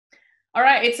All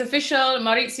right, it's official.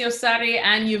 Maurizio Sarri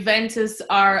and Juventus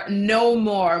are no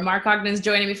more. Mark Ogden's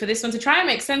joining me for this one to try and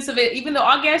make sense of it, even though,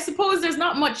 Ogden, I suppose there's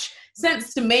not much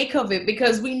sense to make of it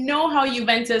because we know how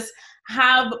Juventus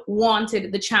have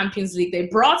wanted the Champions League. They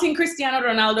brought in Cristiano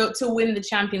Ronaldo to win the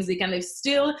Champions League, and they've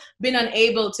still been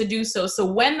unable to do so. So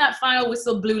when that final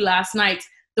whistle blew last night,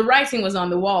 the writing was on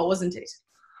the wall, wasn't it?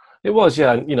 It was,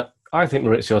 yeah. And, I think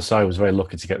Maurizio Sarri was very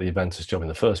lucky to get the Juventus job in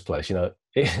the first place.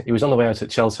 He was on the way out at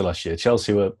Chelsea last year.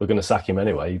 Chelsea were going to sack him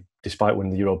anyway, despite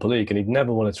winning the Europa League, and he'd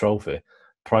never won a trophy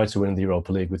prior to winning the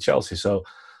Europa League with Chelsea. So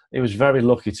he was very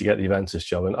lucky to get the Juventus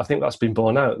job, and I think that's been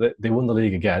borne out. They won the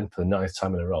league again for the ninth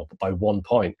time in a row, but by 1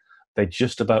 point. They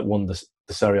just about won the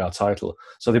Serie A title.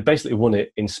 So they basically won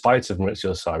it in spite of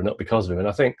Maurizio Sarri, not because of him. And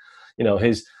I think,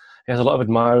 he has a lot of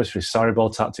admirers for his Sarri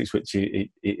ball tactics, which he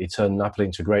turned Napoli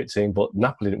into a great team, but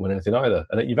Napoli didn't win anything either.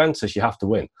 And at Juventus, you have to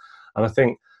win. And I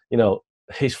think,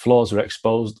 his flaws were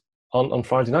exposed on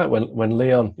Friday night when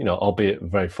Lyon, albeit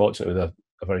very fortunate with a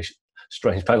very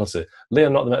strange penalty,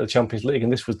 Lyon knocked them out of the Champions League,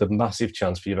 and this was the massive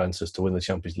chance for Juventus to win the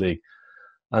Champions League.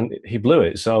 And he blew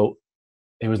it. So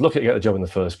he was lucky to get the job in the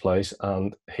first place,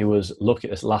 and he was lucky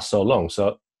to last so long.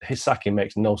 So his sacking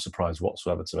makes no surprise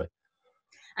whatsoever to me.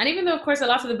 And even though, of course, a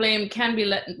lot of the blame can be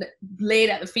laid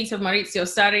at the feet of Maurizio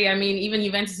Sarri, I mean, even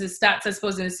Juventus' stats, I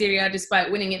suppose, in the Serie A,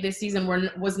 despite winning it this season,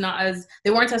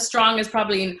 they weren't as strong as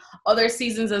probably in other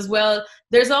seasons as well.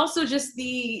 There's also just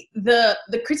the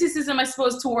criticism, I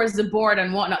suppose, towards the board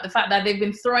and whatnot. The fact that they've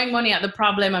been throwing money at the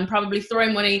problem and probably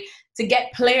throwing money to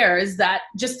get players that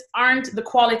just aren't the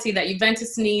quality that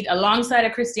Juventus need alongside a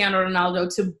Cristiano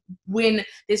Ronaldo to win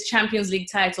this Champions League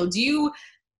title.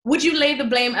 Would you lay the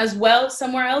blame as well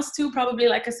somewhere else too, probably,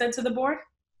 like I said, to the board?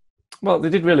 Well,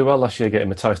 they did really well last year getting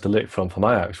Matthijs de Ligt from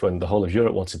Ajax when the whole of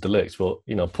Europe wanted de Ligt.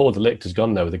 But, Paul de Ligt has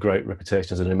gone there with a great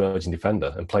reputation as an emerging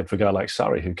defender and played for a guy like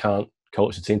Sarri who can't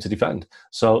coach a team to defend.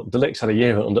 So de Ligt's had a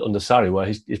year under Sarri where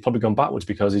he's probably gone backwards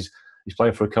because he's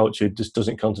playing for a coach who just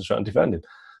doesn't concentrate on defending.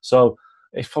 So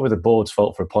it's probably the board's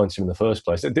fault for appointing him in the first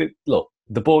place. Look,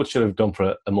 the board should have gone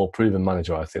for a more proven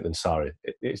manager, I think, than Sarri.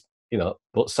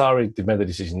 But Sarri, they've made the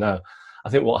decision now. I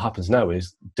think what happens now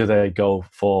is, do they go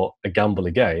for a gamble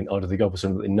again, or do they go for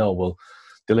something that they know will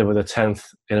deliver the 10th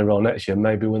in a row next year,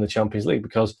 maybe win the Champions League?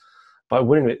 Because by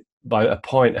winning it by a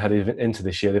point ahead into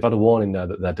this year, they've had a warning now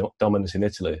that their dominance in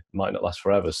Italy might not last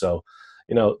forever. So,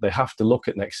 they have to look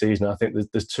at next season. I think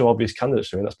there's two obvious candidates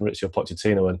for me. That's Maurizio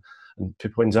Pochettino and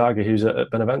Pippo Inzaghi, who's at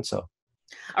Benevento.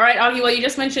 All right, Augie, well, you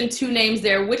just mentioned two names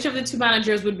there. Which of the two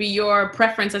managers would be your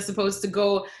preference, I suppose, to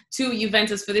go to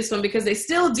Juventus for this one? Because they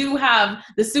still do have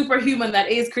the superhuman that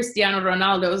is Cristiano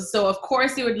Ronaldo. So, of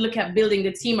course, they would look at building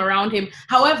the team around him.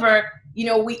 However,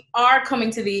 we are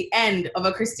coming to the end of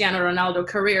a Cristiano Ronaldo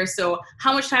career. So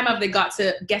how much time have they got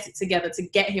to get it together to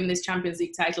get him this Champions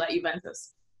League title at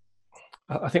Juventus?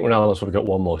 I think Ronaldo's would have got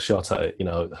one more shot at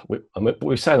it.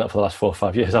 We've said that for the last 4 or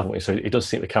 5 years, haven't we? So it does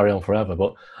seem to carry on forever.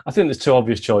 But I think there's two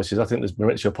obvious choices. I think there's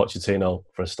Mauricio Pochettino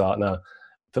for a start now.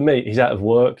 For me, he's out of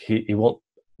work. He won't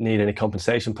need any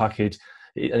compensation package.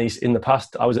 And he's in the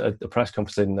past. I was at a press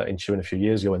conference in Turin a few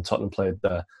years ago when Tottenham played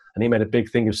there, and he made a big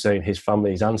thing of saying his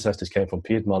family, his ancestors came from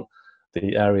Piedmont,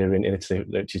 the area in Italy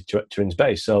which is Turin's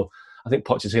base. So I think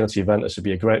Pochettino to Juventus would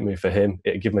be a great move for him.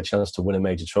 It'd give him a chance to win a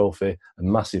major trophy, a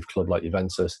massive club like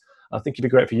Juventus. I think he'd be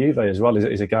great for Juve as well.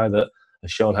 He's a guy that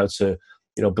has shown how to,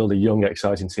 build a young,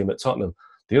 exciting team at Tottenham.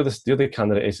 The other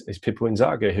candidate is Pippo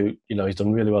Inzaghi, who, he's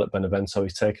done really well at Benevento.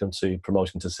 He's taken them to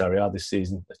promotion to Serie A this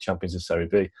season, the champions of Serie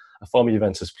B. A former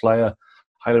Juventus player,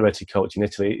 highly rated coach in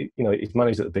Italy. He's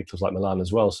managed at the big clubs like Milan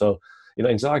as well. So,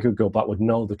 Inzaghi would go back, would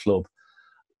know the club.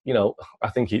 I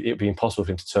think it'd be impossible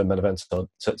for him to turn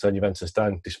Juventus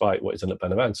down, despite what he's done at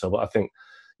Benevento. But I think,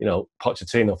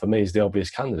 Pochettino for me is the obvious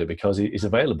candidate because he's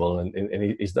available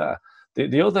and he's there.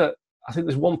 The other, I think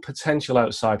there's one potential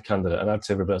outside candidate, and I'd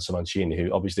say Roberto Mancini,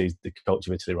 who obviously is the coach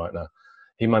of Italy right now.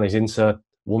 He managed Inter,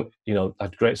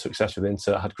 had great success with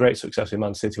Inter, had great success with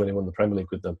Man City when he won the Premier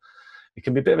League with them. It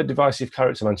can be a bit of a divisive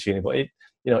character, Mancini, but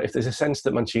if there's a sense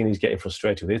that Mancini's getting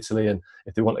frustrated with Italy and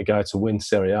if they want a guy to win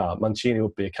Serie A, Mancini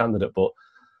would be a candidate, but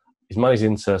he's managed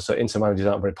Inter, so Inter managers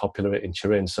aren't very popular in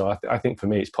Turin. So I think for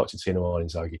me, it's Pochettino or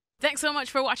Inzaghi. Thanks so much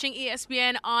for watching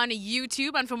ESPN on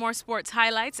YouTube. And for more sports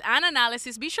highlights and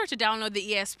analysis, be sure to download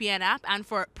the ESPN app. And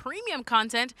for premium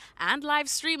content and live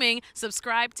streaming,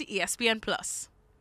 subscribe to ESPN Plus.